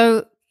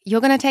 So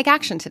you're going to take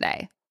action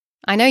today.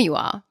 I know you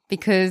are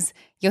because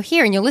you're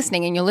here and you're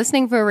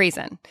listening for a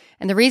reason.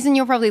 And the reason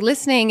you're probably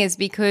listening is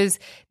because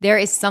there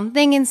is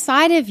something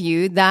inside of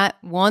you that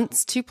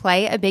wants to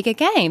play a bigger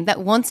game, that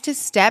wants to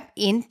step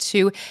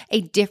into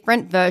a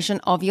different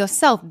version of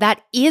yourself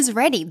that is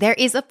ready. There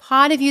is a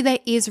part of you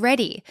that is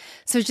ready.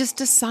 So just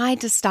decide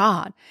to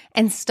start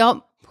and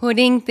stop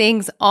putting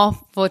things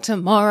off for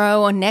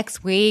tomorrow or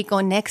next week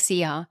or next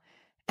year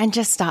and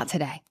just start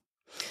today.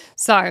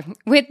 So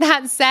with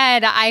that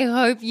said, I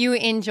hope you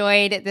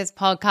enjoyed this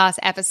podcast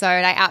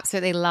episode. I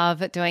absolutely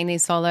love doing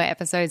these solo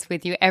episodes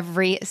with you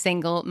every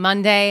single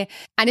Monday.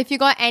 And if you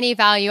got any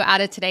value out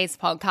of today's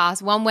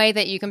podcast, one way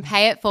that you can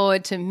pay it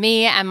forward to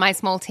me and my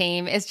small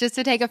team is just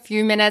to take a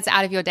few minutes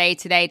out of your day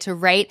today to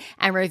rate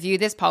and review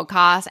this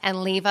podcast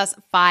and leave us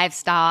 5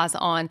 stars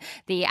on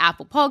the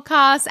Apple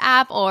Podcasts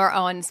app or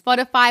on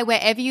Spotify,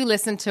 wherever you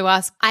listen to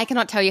us. I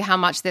cannot tell you how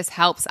much this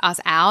helps us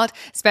out,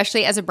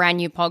 especially as a brand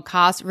new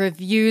podcast.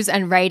 Reviews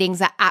and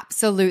ratings are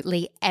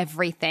absolutely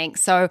everything.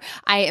 So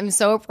I am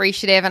so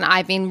appreciative, and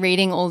I've been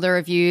reading all the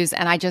reviews,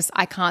 and I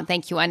can't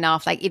thank you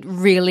enough. Like it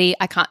really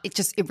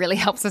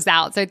helps us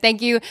out. So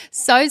thank you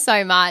so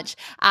much.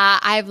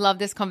 I've loved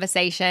this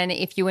conversation.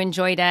 If you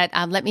enjoyed it,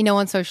 let me know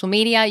on social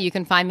media. You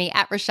can find me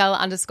at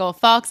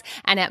Rochelle_Fox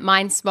and at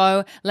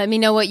Mindspo. Let me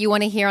know what you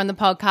want to hear on the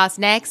podcast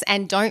next.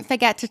 And don't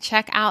forget to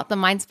check out the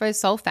Mindspo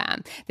Soul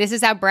Fam. This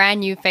is our brand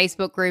new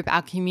Facebook group,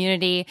 our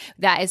community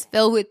that is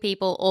filled with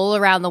people all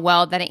around the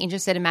world that are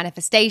interested in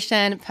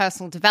manifestation,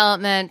 personal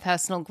development,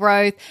 personal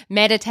growth,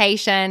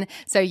 meditation.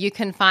 So you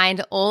can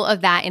find all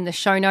of that in the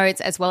show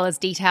notes, as well as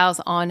details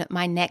on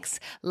my next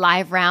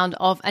live round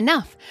of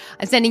Enough.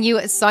 I'm sending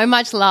you so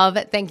much love.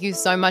 Thank you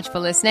so much for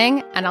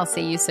listening, and I'll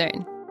see you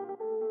soon.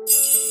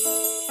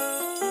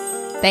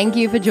 Thank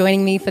you for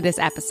joining me for this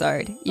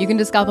episode. You can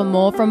discover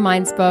more from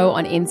Mindspo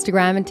on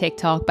Instagram and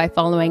TikTok by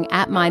following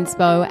at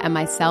Mindspo and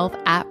myself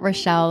at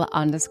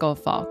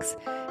Rochelle_Fox.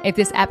 If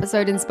this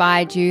episode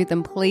inspired you,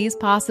 then please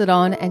pass it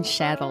on and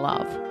share the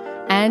love.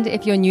 And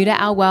if you're new to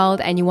our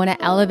world and you want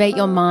to elevate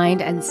your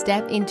mind and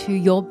step into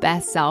your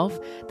best self,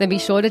 then be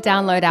sure to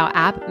download our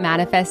app,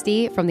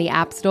 Manifesty, from the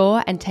App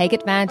Store and take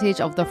advantage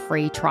of the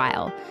free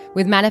trial.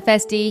 With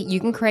Manifesty,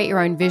 you can create your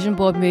own vision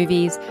board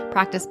movies,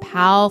 practice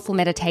powerful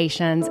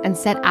meditations, and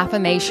set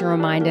affirmation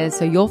reminders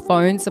so your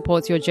phone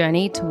supports your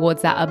journey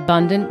towards that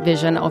abundant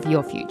vision of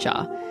your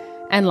future.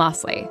 And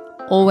lastly,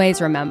 always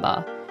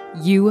remember,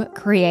 you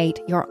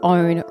create your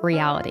own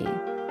reality.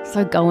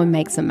 So go and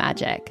make some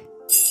magic.